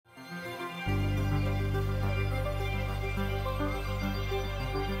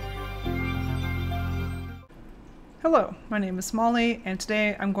Hello, my name is Molly, and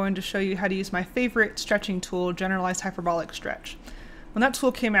today I'm going to show you how to use my favorite stretching tool, GeneralizedHyperbolicStretch. When that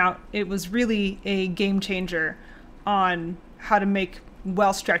tool came out, it was really a game changer on how to make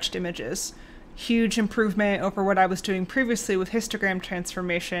well-stretched images. Huge improvement over what I was doing previously with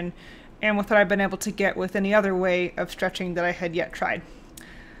HistogramTransformation and with what I've been able to get with any other way of stretching that I had yet tried.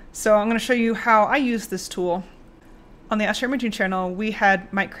 So I'm going to show you how I use this tool. On the Astro Imaging channel, we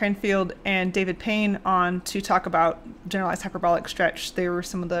had Mike Cranfield and David Payne on to talk about generalized hyperbolic stretch. They were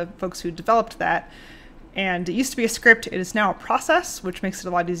some of the folks who developed that. And it used to be a script. It is now a process, which makes it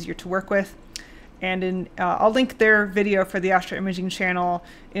a lot easier to work with. And I'll link their video for the Astro Imaging channel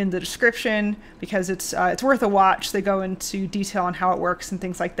in the description because it's worth a watch. They go into detail on how it works and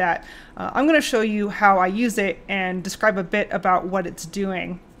things like that. I'm going to show you how I use it and describe a bit about what it's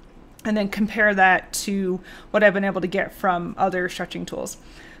doing, and then compare that to what I've been able to get from other stretching tools.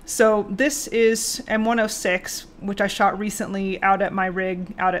 So this is M106, which I shot recently out at my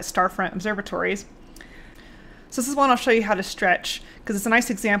rig out at Starfront Observatories. So this is one I'll show you how to stretch, because it's a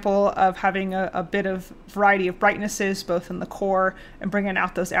nice example of having a bit of variety of brightnesses, both in the core and bringing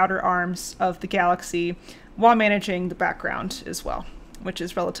out those outer arms of the galaxy while managing the background as well, which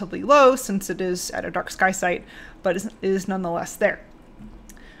is relatively low since it is at a dark sky site, but is nonetheless there.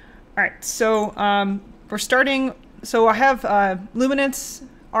 All right, so we're starting. So I have luminance,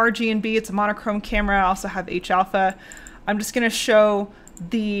 RG and B. It's a monochrome camera. I also have H-alpha. I'm just going to show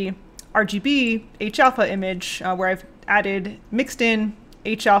the RGB H-alpha image where I've mixed in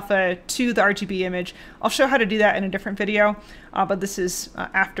H-alpha to the RGB image. I'll show how to do that in a different video, but this is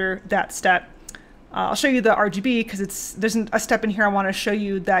after that step. I'll show you the RGB because there's a step in here I want to show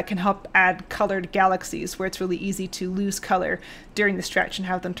you that can help add colored galaxies, where it's really easy to lose color during the stretch and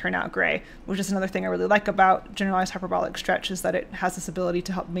have them turn out gray, which is another thing I really like about generalized hyperbolic stretch, is that it has this ability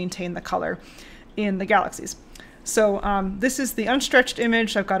to help maintain the color in the galaxies. So this is the unstretched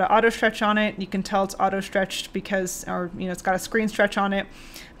image. I've got an auto stretch on it. You can tell it's auto stretched because, it's got a screen stretch on it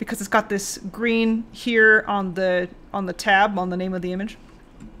because it's got this green here on the tab on the name of the image.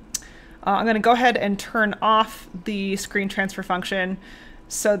 I'm going to go ahead and turn off the screen transfer function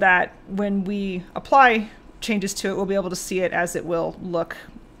so that when we apply changes to it, we'll be able to see it as it will look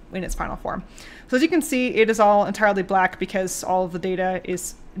in its final form. So as you can see, it is all entirely black because all of the data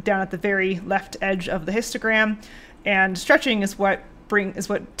is down at the very left edge of the histogram, and stretching is what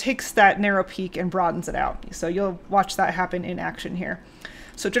takes that narrow peak and broadens it out. So you'll watch that happen in action here.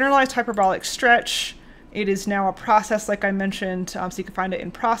 So generalized hyperbolic stretch. It is now a process, like I mentioned, so you can find it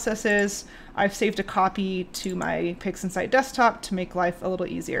in processes. I've saved a copy to my PixInsight desktop to make life a little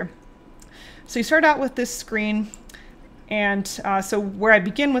easier. So you start out with this screen, and so where I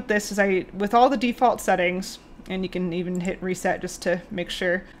begin with this is with all the default settings, and you can even hit reset just to make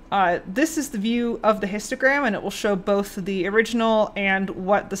sure. This is the view of the histogram, and it will show both the original and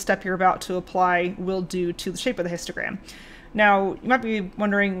what the step you're about to apply will do to the shape of the histogram. Now, you might be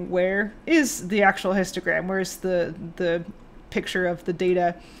wondering, where is the actual histogram? Where's the picture of the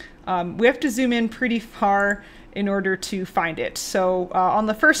data? We have to zoom in pretty far in order to find it. So on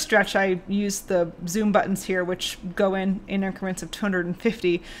the first stretch, I used the zoom buttons here, which go in increments of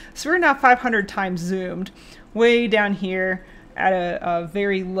 250. So we're now 500 times zoomed, way down here at a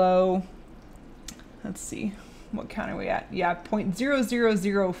very low, let's see, what count are we at? Yeah,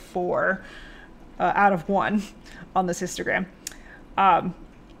 0.0004 out of 1 on this histogram.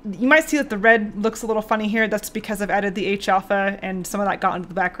 You might see that the red looks a little funny here. That's because I've added the H-alpha and some of that got into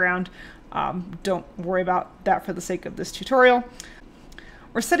the background. Don't worry about that for the sake of this tutorial.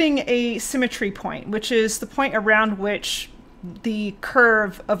 We're setting a symmetry point, which is the point around which the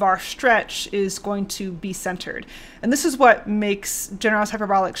curve of our stretch is going to be centered. And this is what makes generalized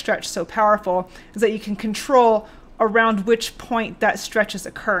hyperbolic stretch so powerful, is that you can control around which point that stretch is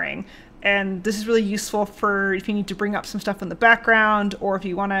occurring. And this is really useful for if you need to bring up some stuff in the background, or if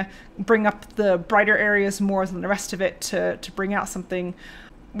you want to bring up the brighter areas more than the rest of it to bring out something.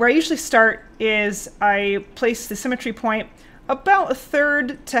 Where I usually start is I place the symmetry point about a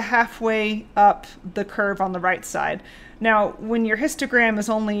third to halfway up the curve on the right side. Now, when your histogram is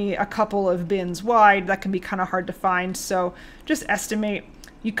only a couple of bins wide, that can be kind of hard to find, so just estimate.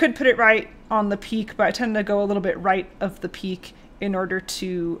 You could put it right on the peak, but I tend to go a little bit right of the peak in order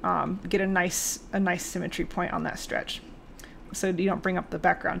to get a nice symmetry point on that stretch, so you don't bring up the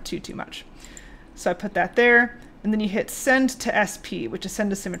background too much. So I put that there, and then you hit send to SP, which is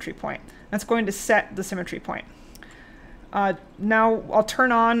send to symmetry point. That's going to set the symmetry point. Now I'll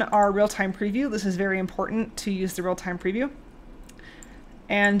turn on our real-time preview. This is very important to use the real-time preview.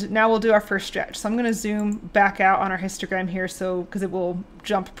 And now we'll do our first stretch. So I'm going to zoom back out on our histogram here, because it will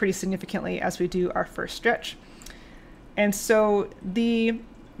jump pretty significantly as we do our first stretch. And so the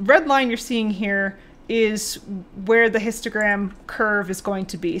red line you're seeing here is where the histogram curve is going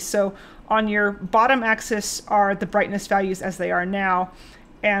to be. So on your bottom axis are the brightness values as they are now,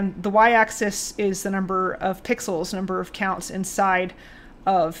 and the y-axis is the number of pixels, number of counts inside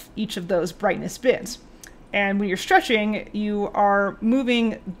of each of those brightness bins. And when you're stretching, you are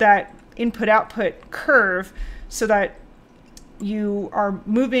moving that input-output curve so that you are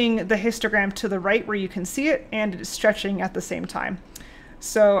moving the histogram to the right where you can see it, and it is stretching at the same time.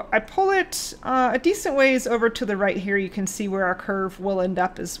 So I pull it a decent ways over to the right here. You can see where our curve will end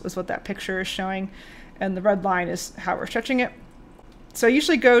up is what that picture is showing. And the red line is how we're stretching it. So I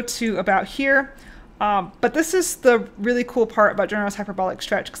usually go to about here. But this is the really cool part about generalized hyperbolic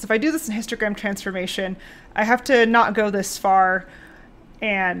stretch, because if I do this in histogram transformation, I have to not go this far,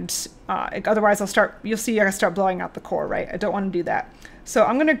 and otherwise you'll see I start blowing out the core, right? I don't want to do that. So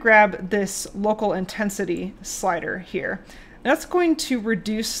I'm going to grab this local intensity slider here. That's going to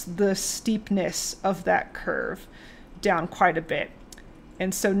reduce the steepness of that curve down quite a bit.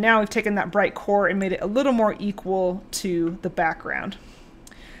 And so now we've taken that bright core and made it a little more equal to the background.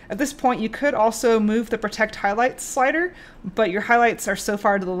 At this point, you could also move the Protect Highlights slider, but your highlights are so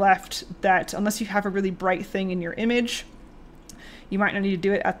far to the left that unless you have a really bright thing in your image, you might not need to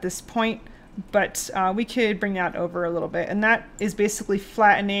do it at this point, but we could bring that over a little bit. And that is basically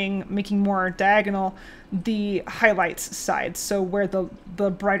flattening, making more diagonal the highlights side, so where the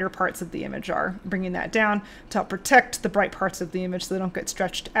brighter parts of the image are, bringing that down to help protect the bright parts of the image so they don't get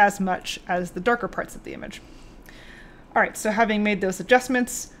stretched as much as the darker parts of the image. All right, so having made those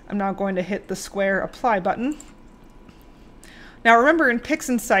adjustments, I'm now going to hit the square apply button. Now remember, in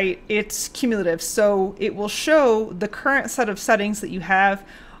PixInsight, it's cumulative, so it will show the current set of settings that you have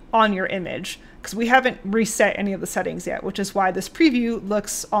on your image, because we haven't reset any of the settings yet, which is why this preview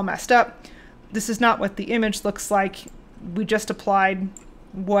looks all messed up. This is not what the image looks like. We just applied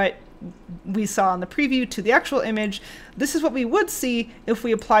what we saw in the preview to the actual image. This is what we would see if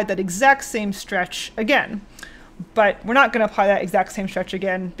we applied that exact same stretch again. But we're not going to apply that exact same stretch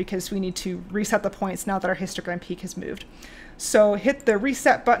again because we need to reset the points now that our histogram peak has moved. So hit the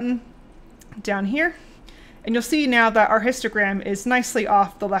reset button down here, and you'll see now that our histogram is nicely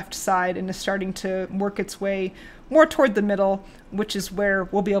off the left side and is starting to work its way more toward the middle, which is where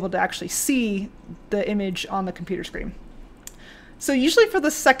we'll be able to actually see the image on the computer screen. So usually for the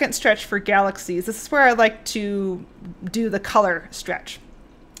second stretch for galaxies, this is where I like to do the color stretch.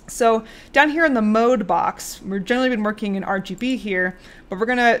 So down here in the mode box, we've generally been working in RGB here, but we're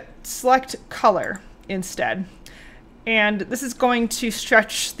going to select color instead. And this is going to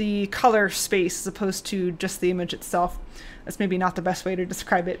stretch the color space as opposed to just the image itself. That's maybe not the best way to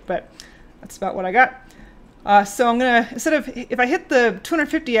describe it, but that's about what I got. So I'm going to, instead of, if I hit the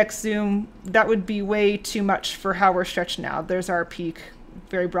 250x zoom, that would be way too much for how we're stretched now. There's our peak,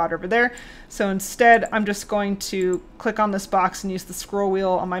 very broad over there. So instead, I'm just going to click on this box and use the scroll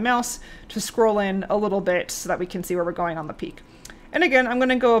wheel on my mouse to scroll in a little bit so that we can see where we're going on the peak. And again, I'm going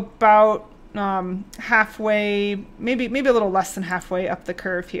to go about halfway, maybe a little less than halfway up the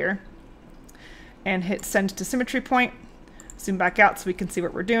curve here, and hit send to symmetry point. Zoom back out so we can see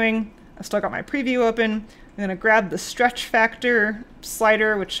what we're doing. I've still got my preview open. I'm going to grab the stretch factor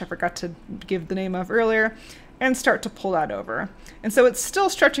slider, which I forgot to give the name of earlier, and start to pull that over. And so it's still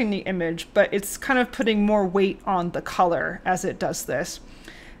stretching the image, but it's kind of putting more weight on the color as it does this.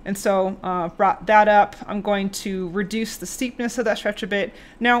 And so brought that up. I'm going to reduce the steepness of that stretch a bit.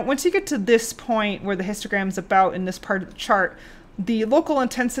 Now, once you get to this point where the histogram is about in this part of the chart, the local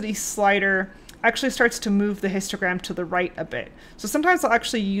intensity slider actually starts to move the histogram to the right a bit. So sometimes I'll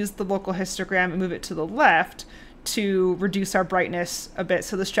actually use the local histogram and move it to the left to reduce our brightness a bit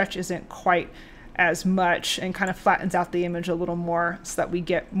so the stretch isn't quite as much and kind of flattens out the image a little more so that we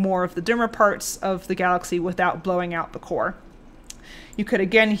get more of the dimmer parts of the galaxy without blowing out the core. You could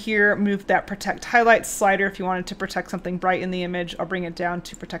again here move that Protect Highlights slider if you wanted to protect something bright in the image. I'll bring it down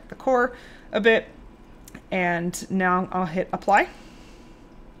to protect the core a bit. And now I'll hit Apply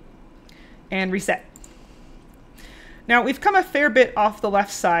and reset. Now we've come a fair bit off the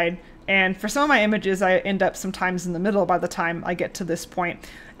left side, and for some of my images I end up sometimes in the middle by the time I get to this point.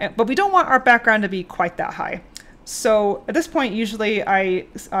 But we don't want our background to be quite that high. So at this point, usually I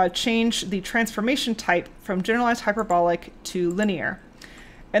change the transformation type from generalized hyperbolic to linear.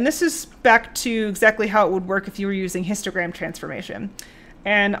 And this is back to exactly how it would work if you were using histogram transformation.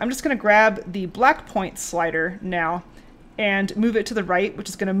 And I'm just going to grab the black point slider now and move it to the right, which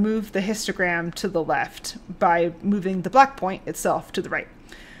is going to move the histogram to the left by moving the black point itself to the right.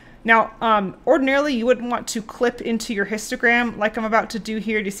 Now, ordinarily you wouldn't want to clip into your histogram like I'm about to do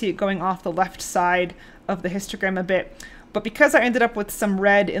here. Do you see it going off the left side of the histogram a bit? But because I ended up with some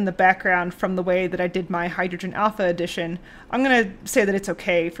red in the background from the way that I did my hydrogen alpha addition, I'm going to say that it's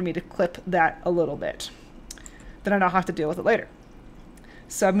okay for me to clip that a little bit. Then I don't have to deal with it later.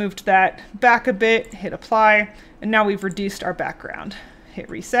 So I've moved that back a bit, hit apply, and now we've reduced our background. Hit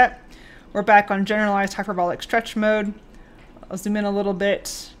reset. We're back on generalized hyperbolic stretch mode. I'll zoom in a little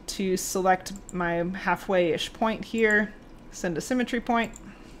bit to select my halfway-ish point here, send a symmetry point.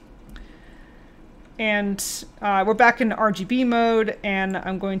 And we're back in RGB mode, and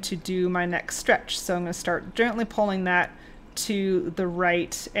I'm going to do my next stretch. So I'm going to start gently pulling that to the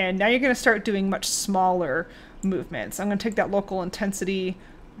right, and now you're going to start doing much smaller movements. I'm going to take that local intensity,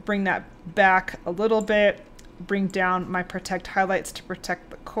 bring that back a little bit, bring down my protect highlights to protect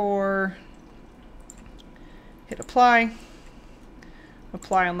the core, hit apply,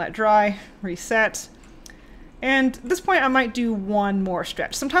 apply and let dry, reset. And at this point I might do one more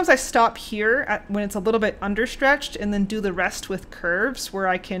stretch. Sometimes I stop here when it's a little bit understretched and then do the rest with curves where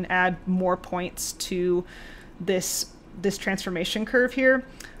I can add more points to this transformation curve here.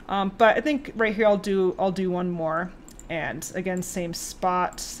 But I think right here I'll do one more. And again, same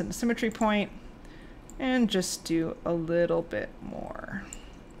spot, send a symmetry point, and just do a little bit more.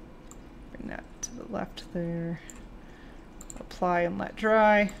 Bring that to the left there. Apply and let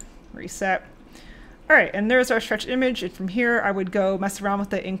dry, reset. All right, and there's our stretch image. And from here, I would go mess around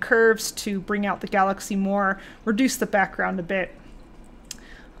with it in curves to bring out the galaxy more, reduce the background a bit,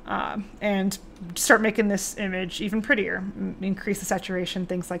 and start making this image even prettier, increase the saturation,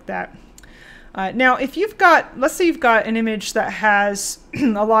 things like that. Now, if you've got, let's say you've got an image that has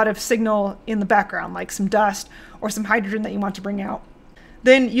a lot of signal in the background, like some dust or some hydrogen that you want to bring out,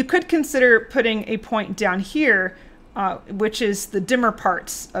 then you could consider putting a point down here, which is the dimmer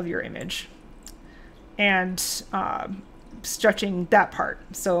parts of your image, and stretching that part.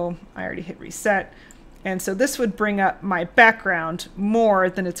 So I already hit reset. And so this would bring up my background more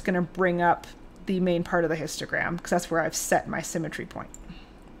than it's going to bring up the main part of the histogram, because that's where I've set my symmetry point.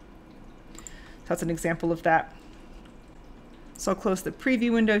 So that's an example of that. So I'll close the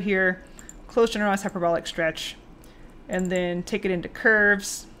preview window here, close generalized hyperbolic stretch, and then take it into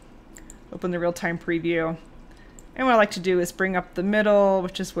curves, open the real-time preview. And what I like to do is bring up the middle,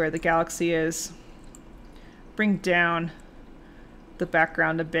 which is where the galaxy is, bring down the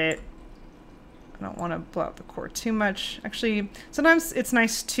background a bit. I don't want to blow out the core too much. Actually, sometimes it's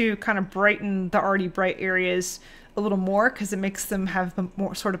nice to kind of brighten the already bright areas a little more because it makes them have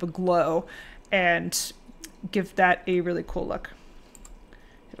more sort of a glow and give that a really cool look.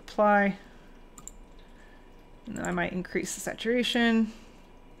 Hit apply. And then I might increase the saturation.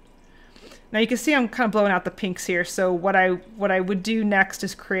 Now you can see I'm kind of blowing out the pinks here. So what I would do next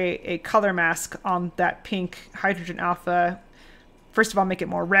is create a color mask on that pink hydrogen alpha. First of all, make it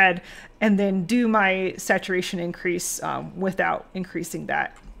more red, and then do my saturation increase without increasing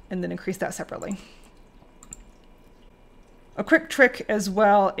that, and then increase that separately. A quick trick as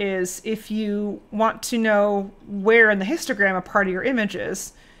well is if you want to know where in the histogram a part of your image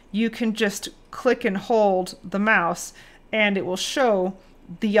is, you can just click and hold the mouse and it will show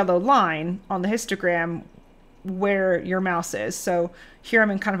the yellow line on the histogram where your mouse is. So here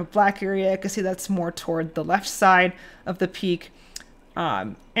I'm in kind of a black area. I can see that's more toward the left side of the peak.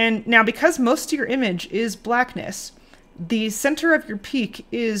 And now because most of your image is blackness, the center of your peak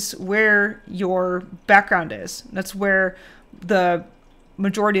is where your background is. That's where the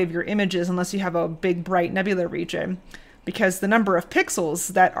majority of your image is, unless you have a big bright nebula region, because the number of pixels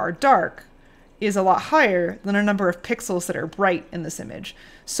that are dark is a lot higher than a number of pixels that are bright in this image.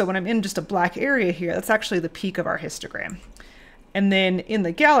 So when I'm in just a black area here, that's actually the peak of our histogram. And then in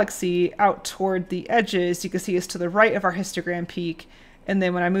the galaxy, out toward the edges, you can see is to the right of our histogram peak. And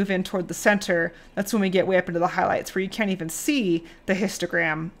then when I move in toward the center, that's when we get way up into the highlights where you can't even see the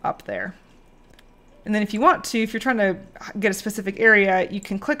histogram up there. And then if you want to, if you're trying to get a specific area, you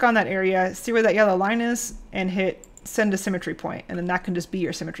can click on that area, see where that yellow line is, and hit send a symmetry point. And then that can just be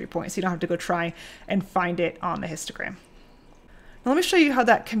your symmetry point. So you don't have to go try and find it on the histogram. Now let me show you how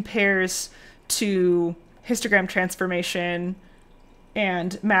that compares to histogram transformation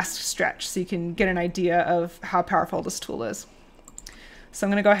and MaskedStretch, so you can get an idea of how powerful this tool is. So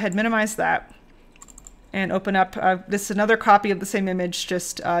I'm going to go ahead and minimize that and open up, this is another copy of the same image,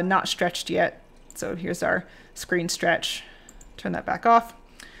 just not stretched yet. So here's our screen stretch. Turn that back off.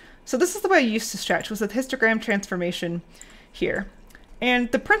 So this is the way I used to stretch, was with histogram transformation here.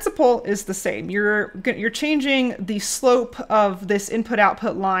 And the principle is the same. You're changing the slope of this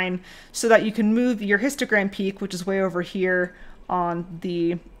input-output line so that you can move your histogram peak, which is way over here on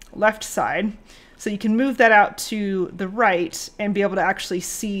the left side. So you can move that out to the right and be able to actually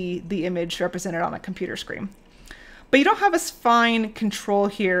see the image represented on a computer screen. But you don't have as fine control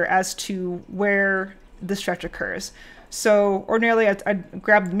here as to where the stretch occurs. So ordinarily I'd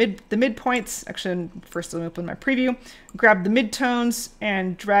grab the midpoints, actually first let me open my preview, grab the midtones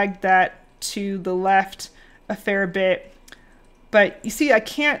and drag that to the left a fair bit. But you see I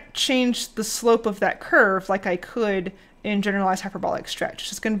can't change the slope of that curve like I could in generalized hyperbolic stretch. It's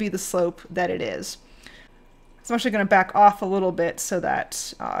just going to be the slope that it is. So I'm actually going to back off a little bit so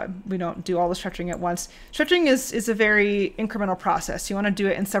that we don't do all the stretching at once. Stretching is a very incremental process. You want to do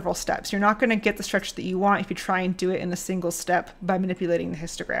it in several steps. You're not going to get the stretch that you want if you try and do it in a single step by manipulating the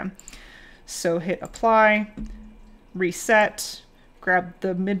histogram. So hit apply, reset, grab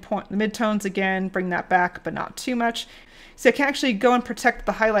the midtones again, bring that back, but not too much. So I can actually go and protect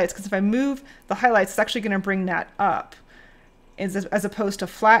the highlights, because if I move the highlights, it's actually going to bring that up as opposed to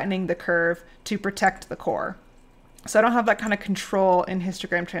flattening the curve to protect the core. So I don't have that kind of control in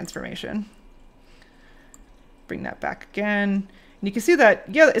histogram transformation. Bring that back again. And you can see that,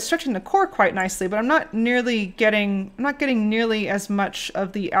 yeah, it's stretching the core quite nicely, but I'm not getting nearly as much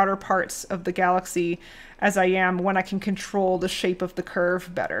of the outer parts of the galaxy as I am when I can control the shape of the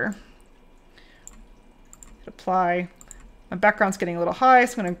curve better. Hit apply. My background's getting a little high,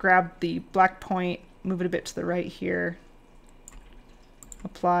 so I'm going to grab the black point, move it a bit to the right here.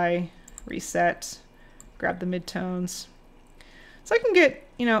 Apply, reset, grab the midtones. So I can get,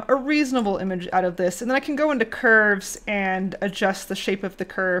 a reasonable image out of this, and then I can go into curves and adjust the shape of the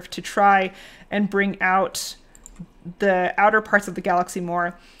curve to try and bring out the outer parts of the galaxy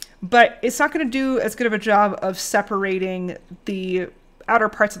more. But it's not going to do as good of a job of separating the outer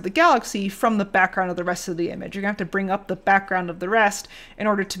parts of the galaxy from the background of the rest of the image. You're going to have to bring up the background of the rest in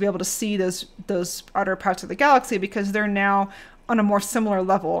order to be able to see those outer parts of the galaxy, because they're now on a more similar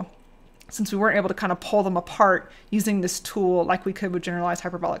level, since we weren't able to kind of pull them apart using this tool like we could with generalized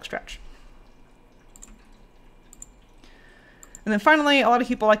hyperbolic stretch. And then finally, a lot of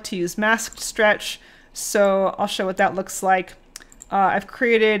people like to use masked stretch, so I'll show what that looks like. I've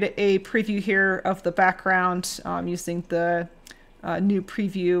created a preview here of the background using the new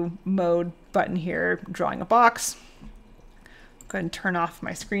preview mode button here, drawing a box. Go ahead and turn off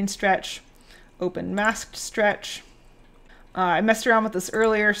my screen stretch, open masked stretch. I messed around with this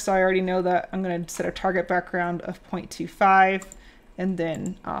earlier, so I already know that I'm going to set a target background of 0.25 and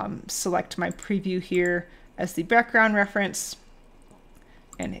then select my preview here as the background reference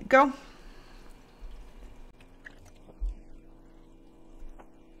and hit go.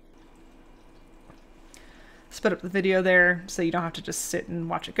 Sped up the video there so you don't have to just sit and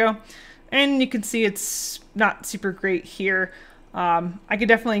watch it go. And you can see it's not super great here. I could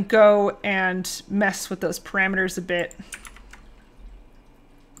definitely go and mess with those parameters a bit.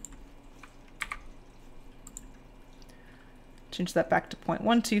 Change that back to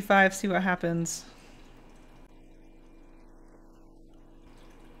 0.125, see what happens.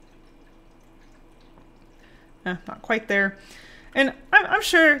 Not quite there. And I'm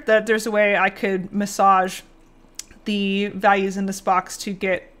sure that there's a way I could massage the values in this box to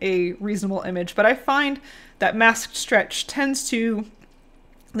get a reasonable image, but I find that masked stretch tends to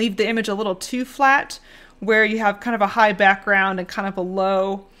leave the image a little too flat, where you have kind of a high background and kind of a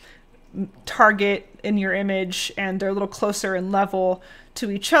low target in your image, and they're a little closer in level to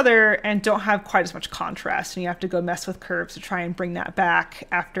each other and don't have quite as much contrast, and you have to go mess with curves to try and bring that back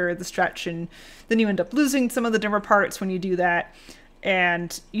after the stretch, and then you end up losing some of the dimmer parts when you do that,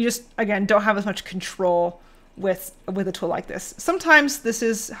 and you just, again, don't have as much control with a tool like this. Sometimes this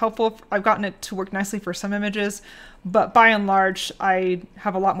is helpful. I've gotten it to work nicely for some images, but by and large I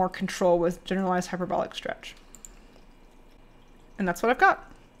have a lot more control with generalized hyperbolic stretch. And that's what I've got.